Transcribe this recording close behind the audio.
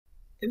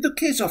In the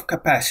case of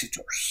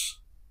capacitors,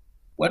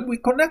 when we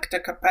connect a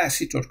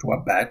capacitor to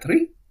a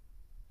battery,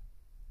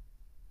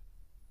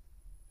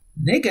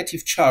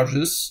 negative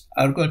charges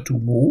are going to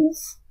move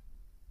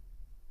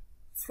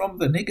from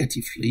the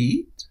negative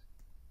lead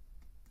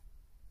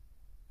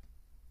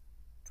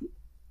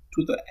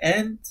to the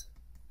end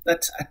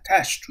that's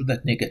attached to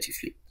that negative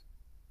lead.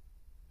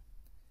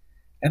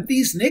 And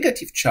these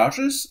negative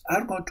charges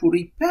are going to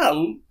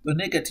repel the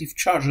negative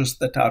charges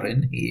that are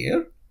in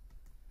here,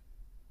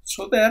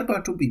 so they are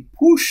going to be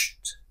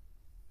pushed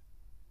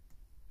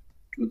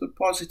to the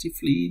positive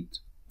lead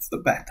of the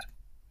battery.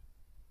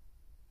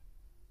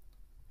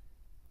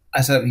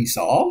 As a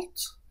result,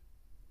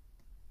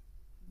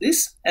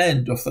 this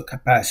end of the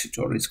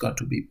capacitor is going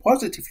to be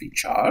positively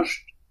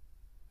charged,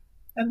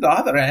 and the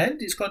other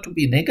end is going to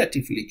be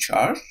negatively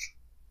charged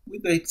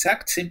with the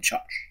exact same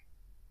charge.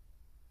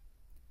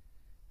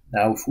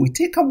 Now, if we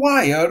take a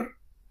wire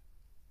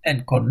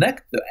and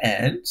connect the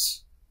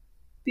ends,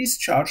 these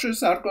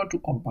charges are going to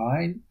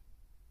combine,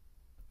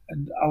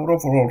 and our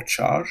overall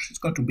charge is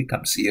going to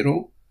become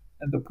zero,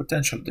 and the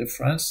potential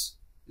difference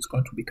is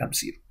going to become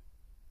zero.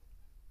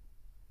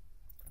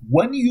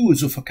 One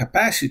use of a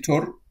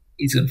capacitor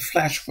is in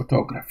flash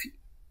photography.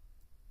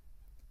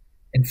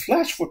 In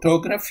flash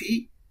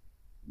photography,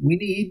 we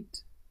need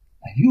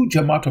a huge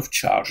amount of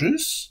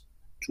charges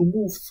to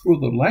move through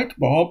the light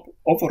bulb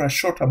over a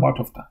short amount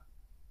of time.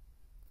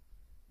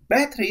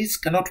 Batteries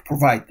cannot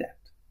provide that.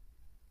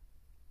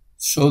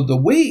 So the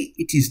way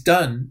it is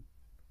done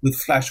with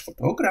flash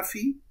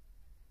photography,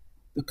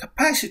 the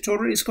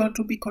capacitor is going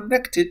to be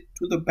connected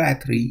to the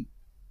battery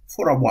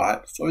for a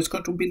while, so it's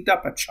going to build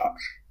up a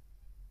charge.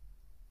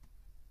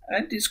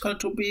 And it's going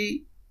to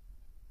be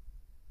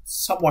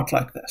somewhat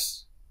like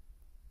this.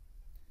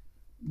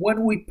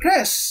 When we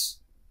press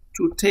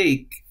to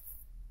take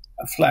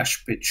a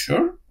flash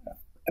picture,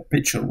 a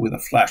picture with a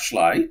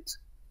flashlight,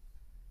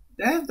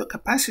 then the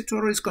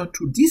capacitor is going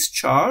to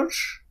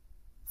discharge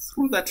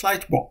through that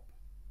light bulb.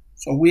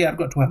 So we are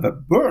going to have a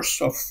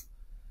burst of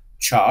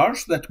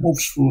charge that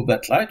moves through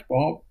that light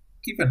bulb,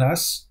 giving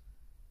us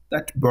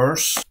that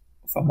burst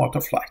of amount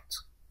of light.